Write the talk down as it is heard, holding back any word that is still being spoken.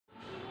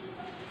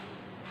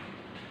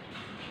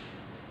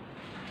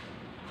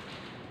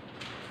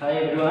Hi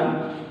everyone,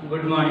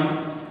 good morning.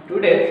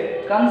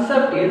 Today's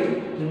concept is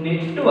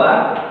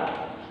network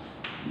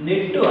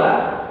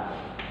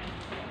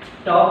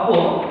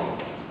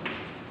topology.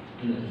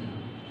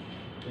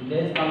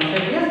 Today's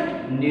concept is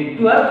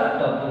network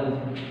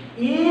topology.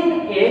 In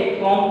a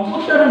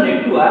computer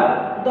network,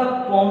 the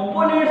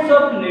components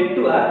of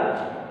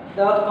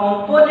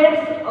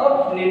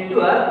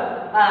network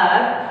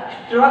are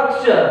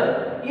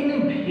structured in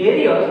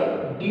various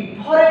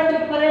different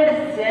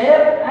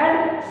shape and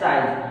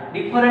size.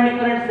 In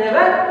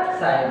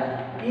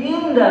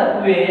the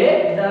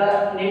way the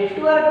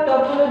network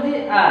topology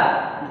are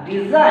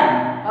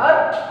designed or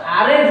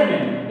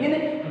arrangement in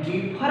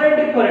different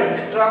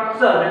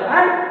structure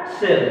and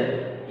shape.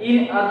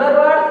 In other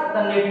words,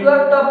 the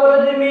network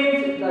topology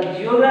means the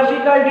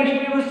geographical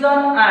distribution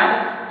and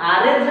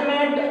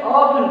arrangement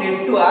of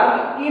network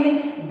in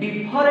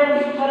different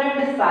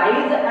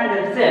size and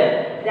shape.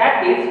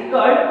 That is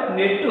called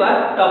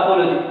network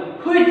topology,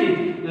 which is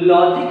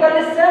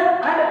logically same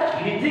and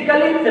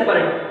physically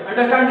separate.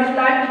 Understand this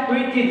line?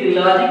 Which is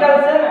logical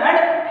same and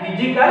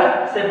physical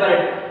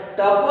separate.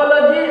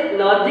 Topology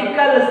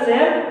logical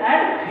same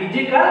and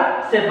physical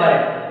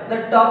separate. The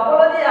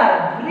topology are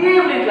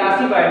briefly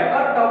classified,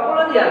 or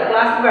topology are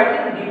classified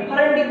in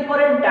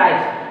different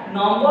types.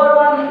 Number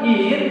one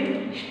is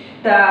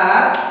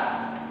star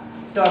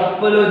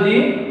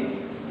topology.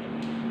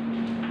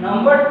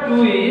 Number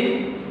two is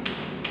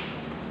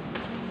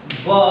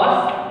bus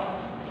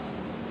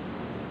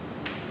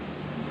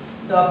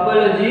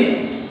topology.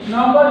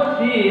 Number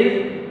three is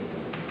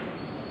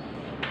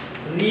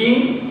ring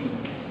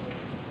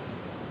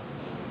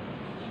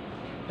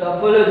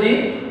topology.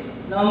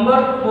 Number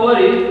four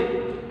is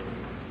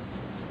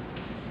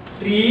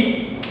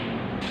tree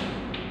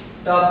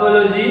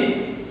topology.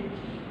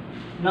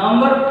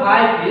 Number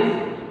five is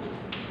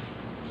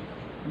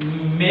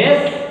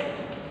mesh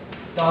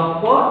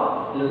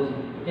topology.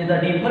 These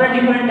are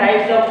different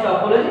types of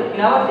topology.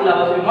 In our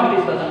syllabus we must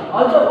discuss.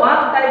 Also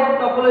one type of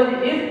topology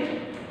is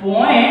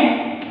point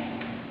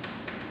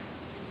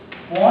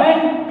to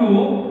point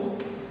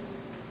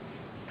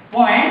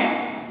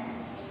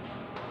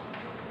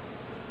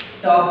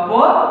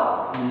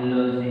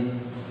topology.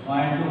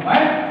 Point to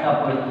point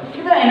topology.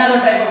 This is another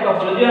type of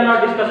topology. We are not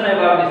discussing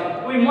about this.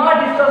 We must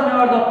discuss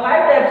about the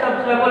five types of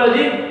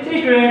topology. See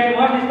students, we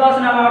must discuss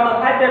about the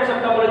five types of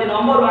topology.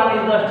 Number one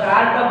is the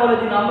star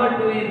topology. Number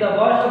two is the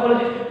bus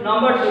topology.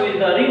 Number two is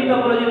the ring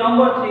topology.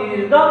 Number three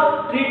is the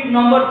tree.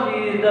 Number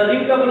three is the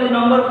ring topology.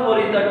 Number four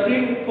is the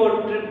tree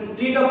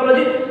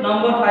topology.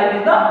 Number five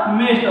is the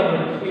mesh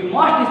topology. We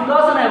must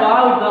discuss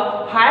about the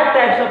five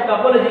types of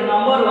topology.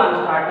 Number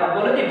one, star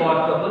topology, bus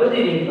topology,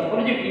 ring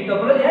topology, tree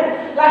topology,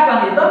 and last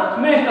one is the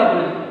mesh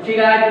topology. See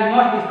guys, we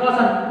must discuss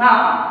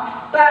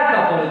now star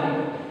topology.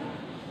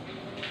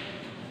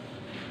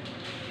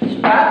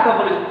 Star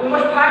topology. We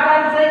must first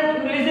time say,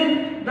 listen,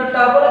 the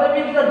topology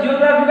means the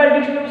geographical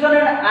distribution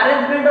and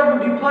arrangement of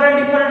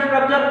different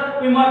structure.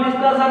 We must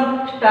discuss on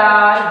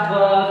star,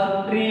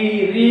 bus,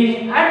 tree,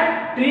 ring,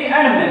 and tree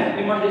and mesh.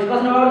 We must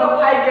discuss about the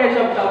five types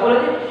of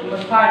topology. We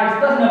must first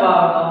discuss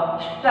about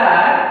the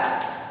star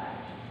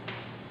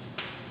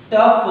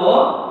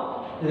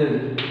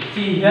topology.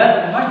 See here,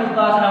 we must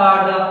discuss about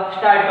the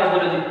star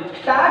topology.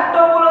 Star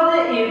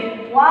topology is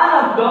one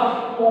of the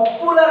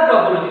popular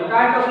topology.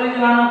 Star topology is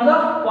one of the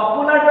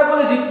popular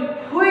topology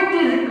which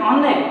is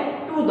connect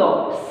to the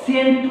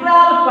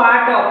central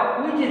part of,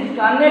 which is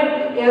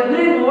connect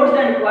every nodes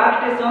and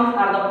workstations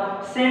are the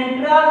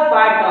central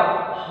part of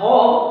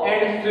hub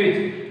and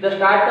switch. The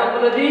star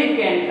topology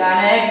can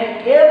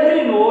connect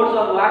every nodes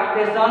or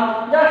workstation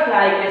just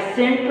like a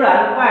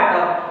central part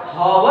of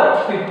hub or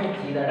switch.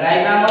 See the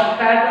diagram of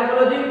star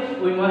topology.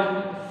 We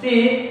must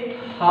see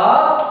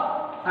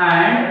hub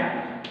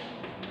and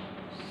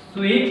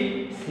switch.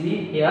 See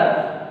here,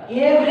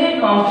 every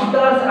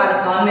computers are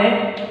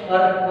connected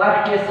or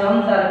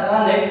workstations are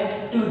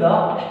connected to the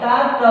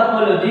star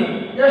topology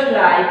just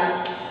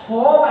like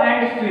hub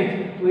and switch.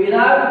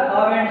 Without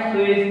hub and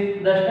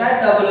switch, the star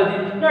topology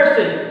not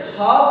same.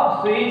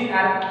 Hub, switch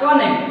are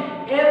connected.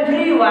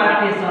 Every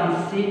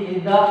workstation, see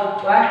the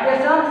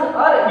workstations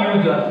or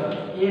users.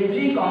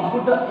 Every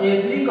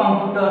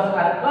computers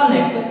are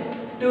connected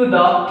to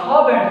the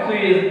hub and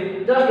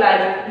switch just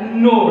like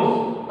nodes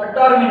or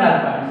terminal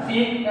points.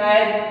 See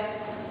as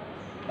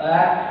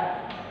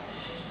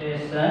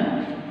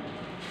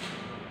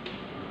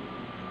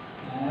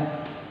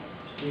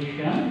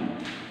station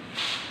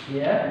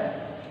here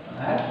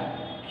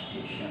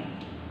station.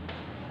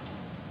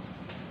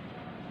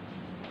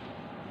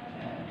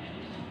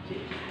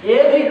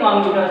 Every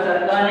computers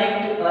are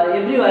connected or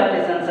every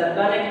workstations are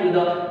connected to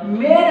the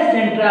main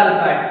central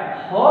part,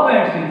 hub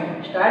and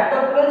switch. Star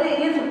topology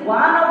is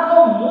one of the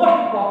most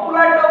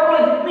popular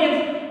topology. It means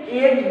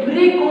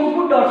every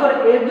computers or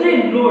every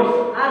nodes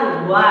are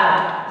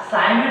work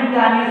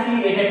simultaneously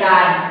at a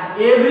time.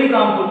 Every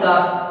computer,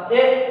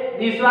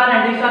 this one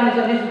and this one,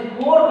 these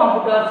four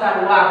computers are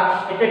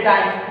work at a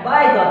time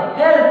by the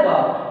help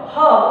of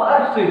hub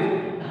or switch.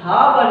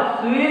 However,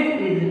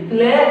 switch is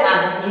play an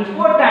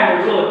important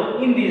role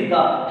in this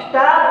the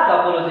star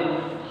topology.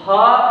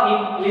 How in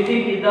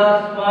listen is the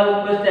small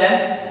question.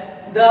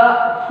 The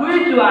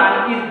which one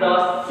is the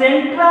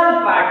central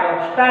part of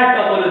star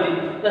topology?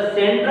 The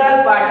central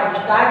part of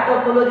star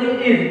topology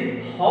is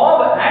hub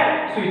and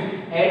switch.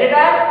 At a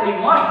time, we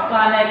must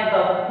connect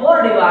the four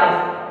devices,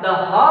 the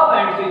hub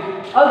and switch.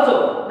 Also,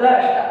 the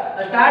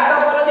star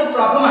topology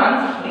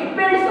performance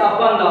depends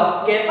upon the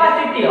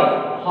capacity of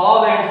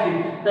hub and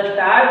switch. The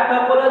star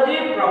topology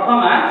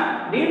performance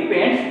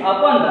depends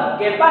upon the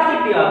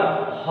capacity of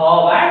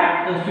hub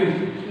and the switch.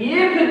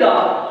 If the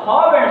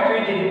hub and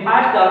switch is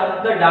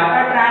faster, the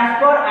data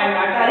transfer and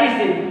data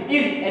receive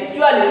is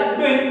actually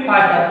doing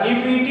faster.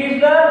 If it is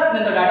the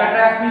then the data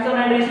transmission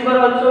and receiver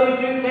also it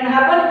can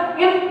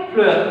happen in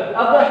fluid.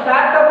 Of the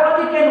star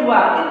topology can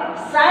work in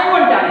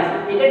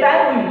simultaneously. At a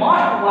time we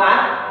must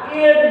work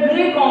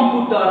every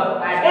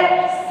computer at a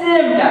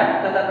same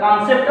time. That's the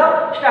concept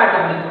of star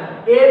topology.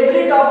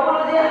 Every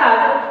topology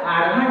has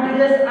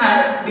advantages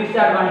and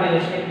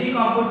disadvantages. Every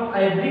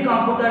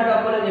computer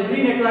topology, every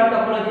network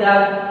topology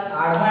has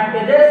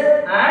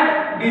advantages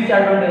and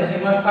disadvantages.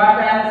 You must first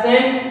I am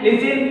saying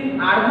listen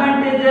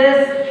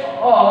advantages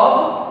of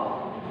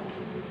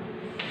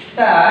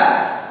star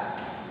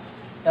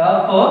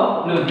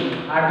topology.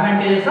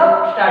 Advantages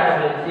of star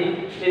topology.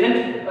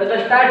 Listen the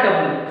star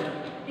topology.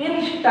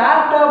 In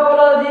star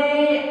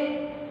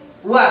topology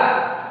work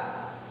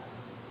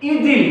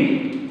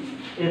easily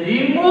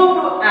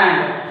removed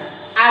and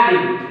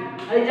adding.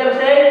 I just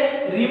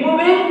said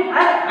removing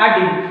and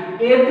adding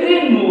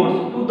every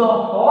node to the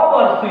hub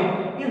or switch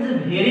is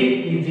very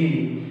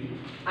easily.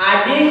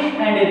 Adding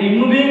and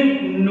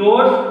removing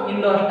nodes in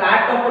the star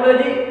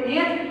topology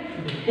is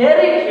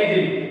very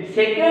easy.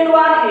 Second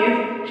one is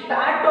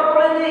star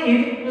topology is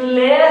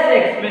less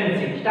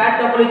expensive. Star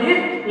topology is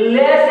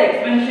less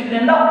expensive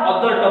than the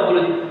other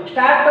topology.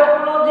 Star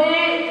topology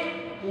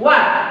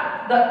work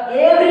the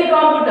every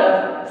computer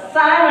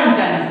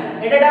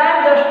simultaneously. At a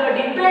time just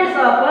depends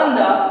upon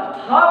the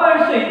hub and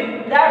switch.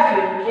 That's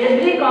it.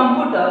 Every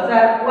computers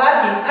are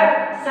working at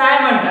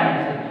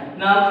simultaneously.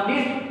 Now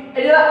this is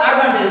the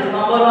advantages.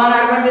 Number one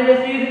advantages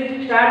is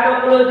star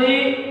topology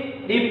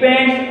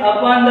depends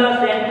upon the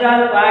central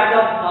part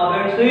of hub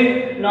and switch.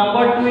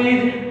 Number two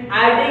is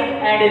adding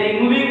and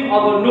removing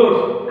of nodes.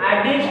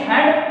 Adding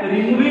and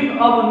removing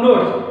of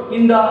nodes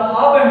in the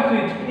hub and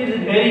switch is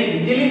very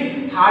easily.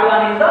 Third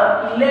one is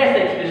the less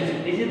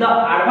expensive. This is the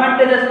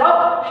advantages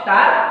of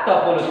star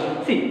topology.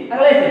 See, as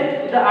I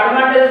said, the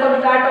advantages of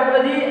star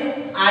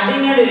topology,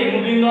 adding and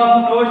removing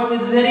of nodes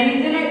is very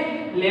easily,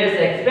 less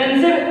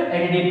expensive,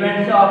 and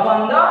depends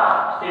upon the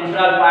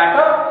central part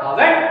of hub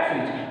and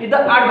switch. Is the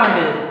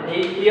advantages.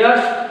 Here,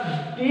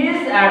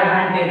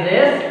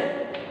 disadvantages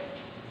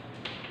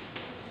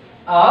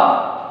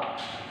of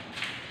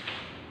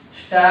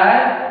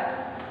star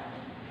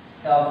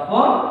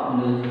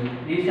topology.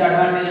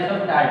 Disadvantages of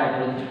star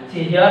topology.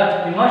 See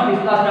here, we must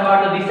discuss about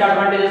the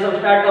disadvantages of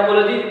star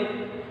topology.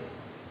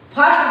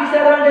 First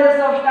disadvantages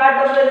of star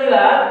topology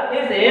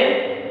is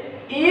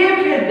if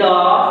the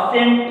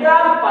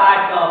central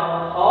part of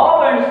hub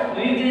and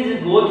switch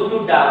goes to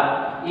down.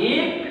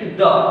 If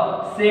the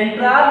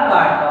central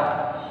part of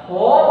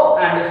hub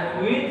and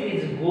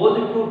switch goes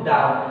to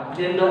down,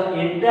 then the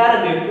entire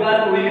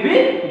network will be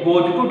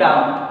goes to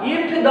down.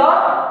 If the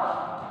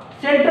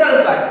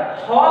central part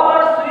hub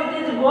or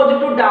switch goes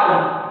to down,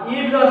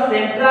 if the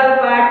central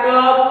part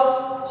of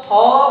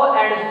hub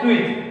and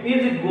switch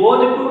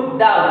goes to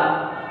down,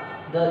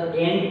 the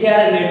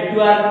entire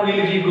network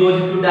will be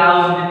goes to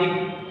down.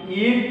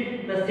 If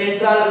the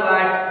central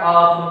part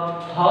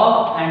of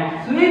hub and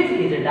switch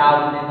is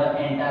down, then the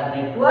entire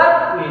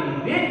network will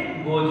be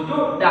goes to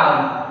down.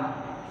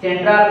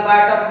 Central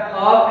part of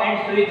hub and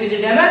switch is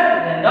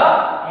damaged, then the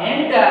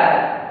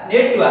entire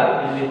network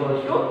will be goes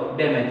to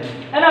damage.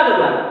 Another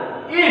one.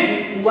 If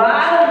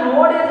one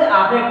node is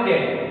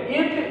affected,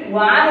 it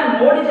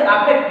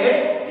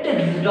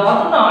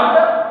does not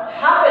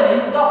happen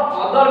in the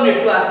other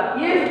network.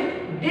 If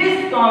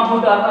this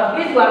computer or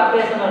this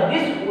workstation or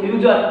this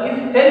user is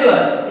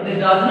failure, it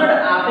does not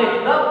affect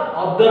the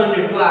other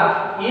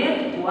network.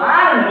 If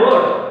one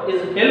node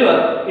is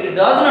failure, it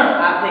does not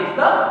affect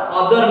the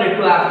other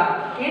network.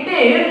 It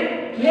is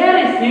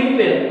very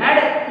simple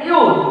and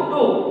used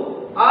to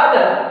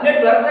other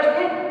network just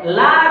in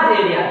large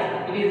areas.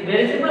 It is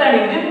very simple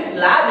and used in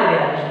large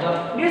areas. The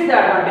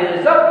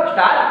disadvantages of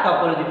star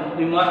topology.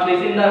 We must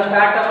listen the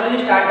star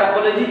topology. Star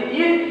topology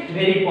is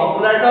very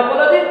popular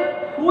topology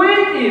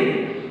which is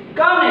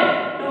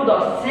connect to the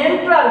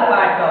central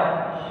part of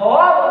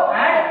hub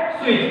and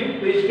switch,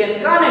 which can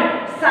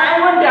connect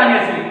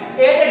simultaneously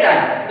at a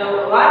time. The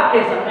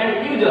workstation and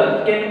users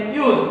can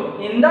use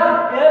in the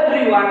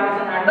every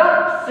workstation at the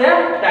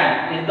same time.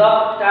 Is the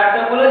star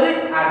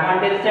topology.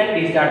 Advantages and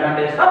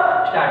disadvantages of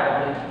star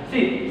topology.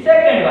 See,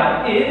 second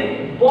one is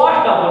bus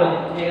topology.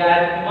 We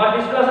have more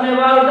discussion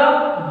about the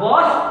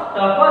bus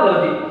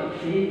topology.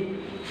 See.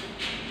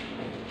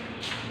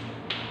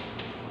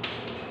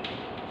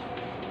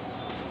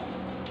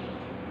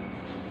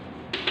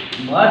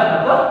 Bus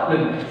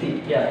topology.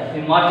 See here,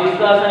 we must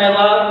discussion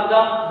about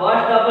the bus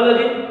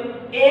topology.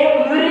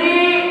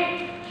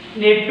 Every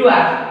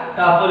network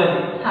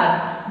topology has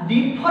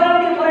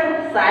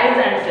different size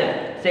and shape.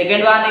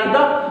 Second one is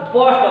the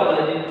bus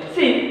topology.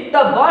 See,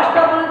 the bus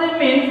topology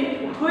means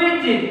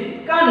which is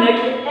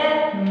connect a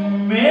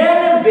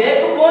main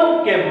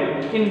backbone cable.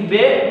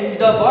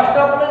 The bus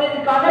topology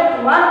is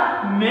connect one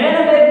main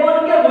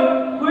backbone cable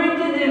which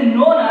is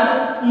known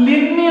as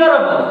linear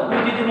bus.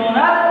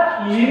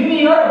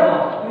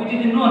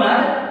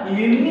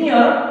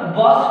 Linear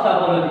bus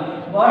topology.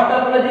 Bus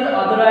topology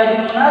otherwise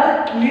known as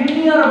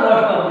linear bus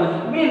topology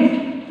means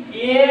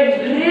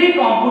every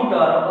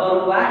computer or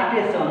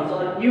workstations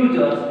or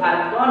users are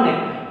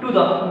connected to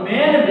the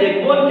main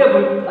backbone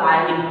cable by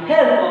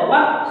help of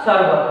one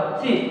server.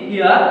 See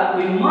here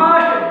we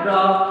must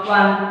draw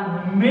one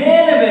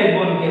main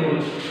backbone cable.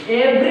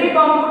 Every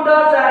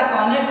computers are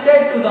connected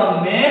to the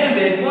main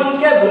backbone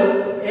cable.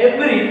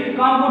 Every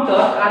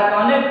computers are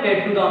connected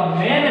to the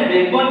main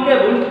backbone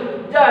cable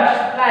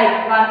just like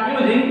one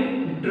using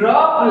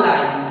drop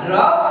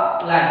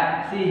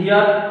line. See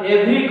here,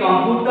 every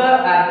computer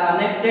are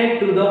connected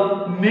to the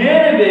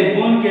main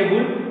backbone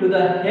cable to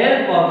the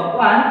help of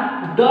one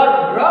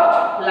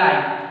drop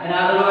line.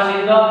 Another one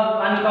is the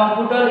one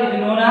computer is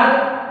known as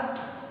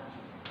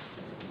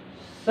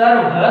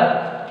server,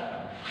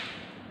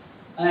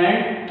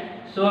 and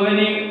so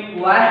many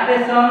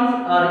workstations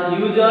or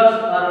users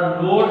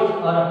or nodes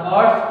or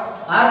pods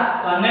are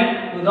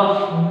connected to the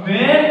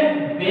main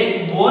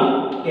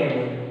backbone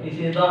cable. This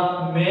is the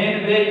main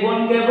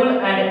backbone cable,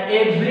 and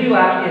every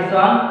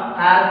workstation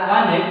are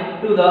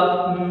connected to the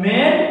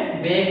main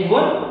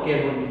backbone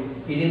cable.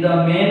 It is the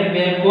main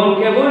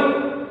backbone cable.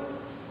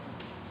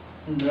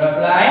 Drop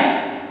line.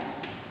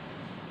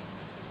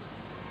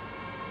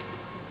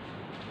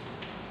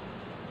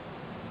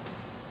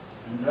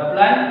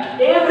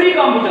 Every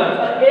computer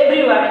or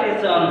every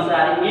workstations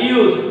are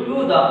used to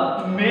the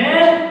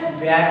main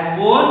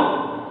backbone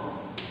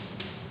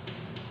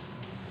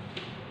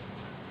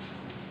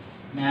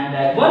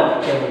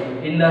cable.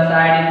 In the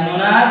side is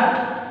known as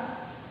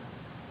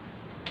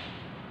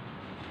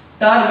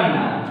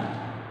terminal.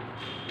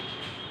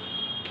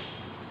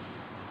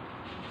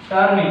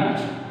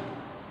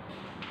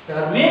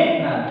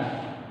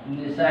 In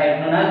this side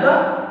known as the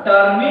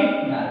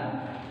terminal.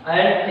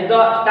 And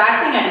the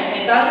starting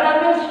and terminal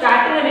means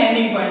starting and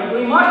ending point.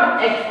 We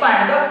must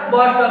expand the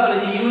bus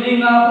topology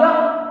using of the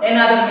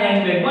another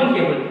main backbone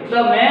cable.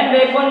 The main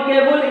backbone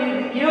cable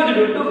is used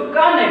to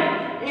connect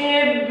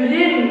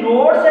every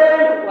nodes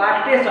and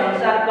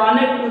workstations are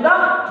connected to the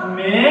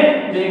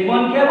main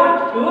backbone cable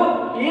to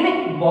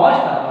in bus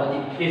topology.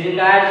 Is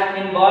that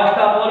in bus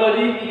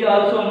topology is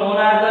also known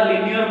as the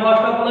linear bus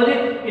topology.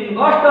 In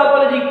bus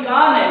topology,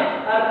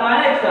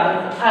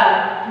 connections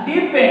are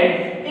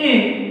depends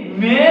in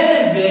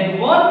main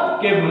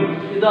backbone cable.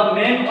 The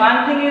main one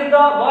thing is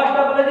the bus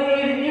topology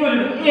is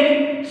used in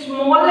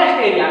smallest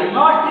area,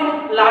 not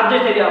in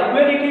largest area.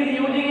 When it is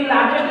using in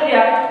largest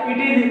area, it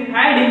is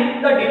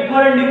handling the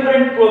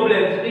different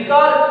problems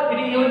because it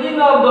is using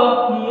of the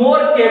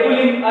more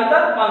cabling as the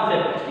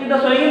concept. It is the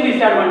showing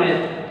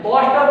disadvantages.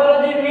 Bus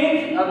topology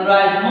means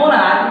otherwise known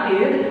as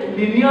it is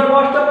linear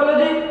bus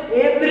topology.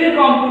 Every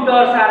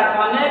computers are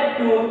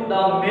connected to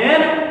the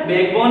main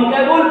backbone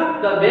cable.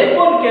 The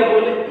backbone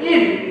cable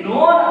is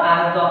known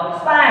as the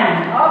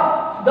span of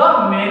the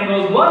main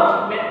backbone,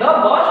 the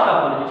bus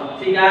topology.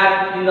 See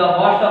that in the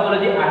bus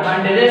topology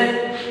advantages.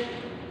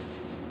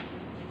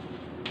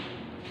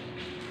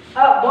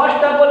 Bus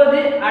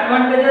topology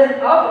advantages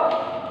of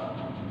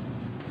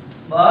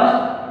bus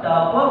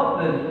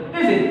topology.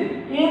 This is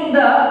in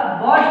the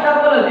bus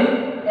topology,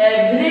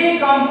 every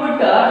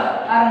computers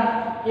are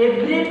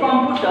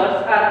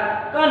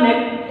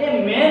connect a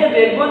main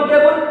backbone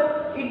cable.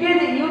 It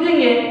is using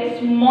a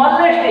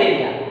smallest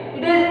area.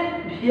 It is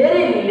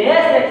very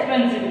less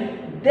expensive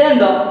than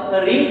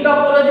the ring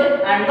topology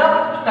and the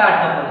star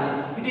topology.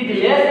 It is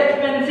less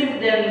expensive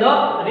than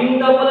the ring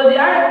topology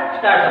and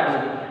star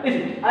topology.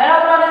 Listen,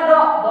 another one is the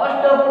bus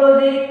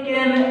topology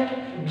can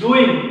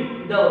doing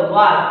the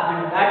work and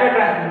data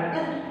transmit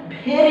is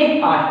very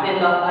fast than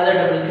the other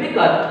topology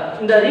because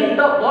in the ring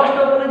bus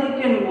topology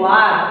can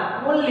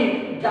work only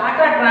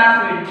data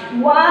transmit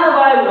one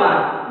by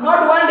one,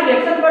 not one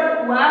direction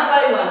but one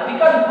by one,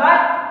 because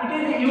why? It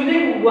is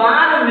using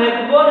one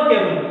backbone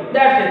cable.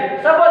 That's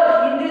it. Suppose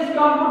in this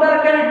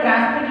computer can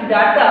transmit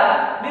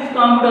data, this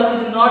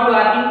computer is not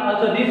working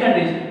also this and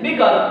this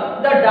because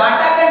the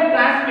data can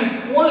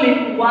transmit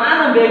only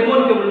one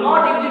backbone cable,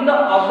 not using the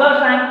other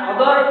sign,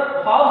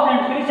 other house and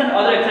switch and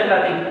other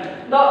etc. things.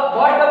 The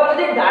bus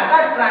topology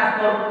data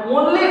transfer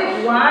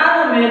only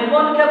one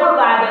backbone cable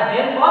by the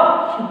help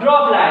of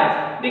drop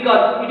lines,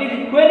 because it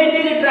is when it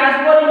is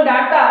transferring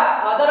data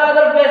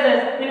other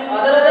places in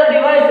other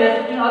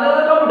devices in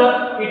other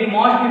computer, it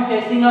must be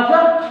facing of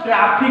the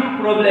traffic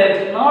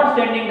problems, not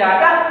sending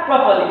data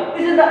properly.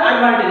 This is the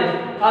advantages.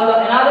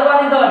 Another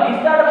one is the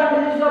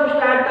disadvantages of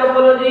star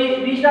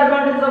topology.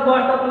 Disadvantages of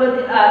bus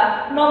topology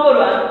are: number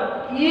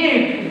one,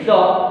 if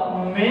the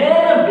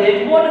main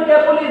backbone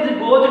cable is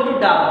goes to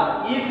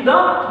down, if the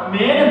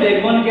main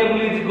backbone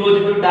cable is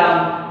goes to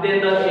down,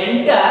 then the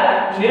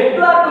entire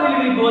network will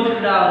be goes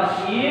to down.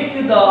 If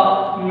the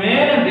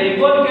main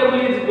backbone cable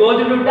is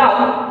goes to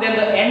down, then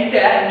the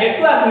entire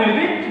network will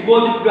be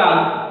goes to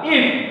down.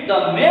 If the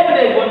main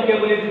backbone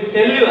cable is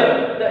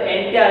failure, the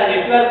entire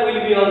network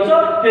will be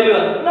also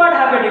failure. Not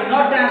happening,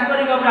 not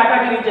transferring of data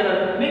to each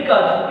other,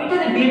 because it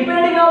is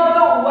depending on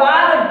the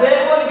one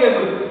backbone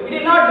cable. It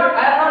is not.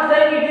 I am not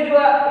saying it is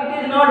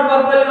not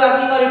properly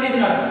working or it is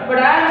not. But I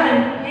am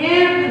saying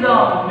if the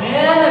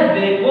main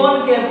backbone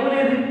cable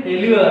is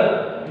failure,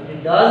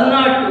 it does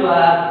not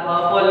work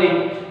properly.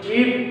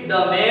 If the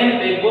main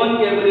backbone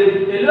cable is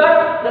failure,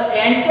 the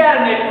entire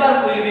network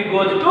will be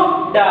goes to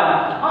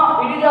down.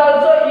 It is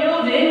also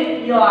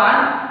using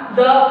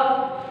the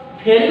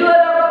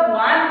failure of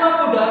one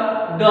computer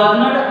does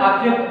not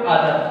affect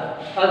others.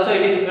 Also,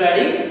 it is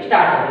providing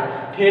starter.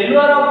 Failure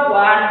of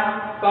one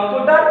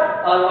computer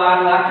or one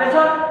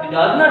workstation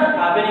does not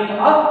happening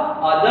of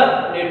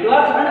other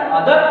networks and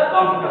other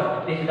computers.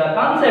 This is the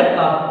concept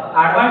of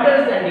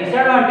advantages and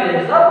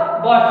disadvantages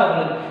of bus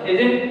topology.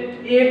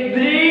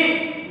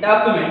 Every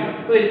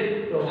document will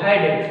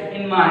provided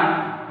in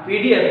my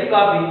PDF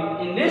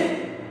copy in this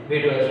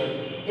videos.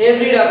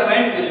 Every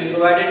document will be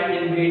provided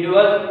in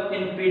videos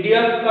in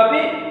PDF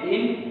copy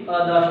in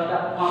the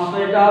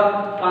concept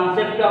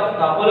of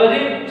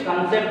topology,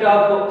 concept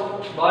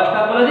of bus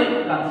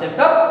topology, concept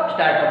of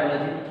star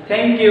topology.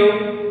 Thank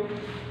you.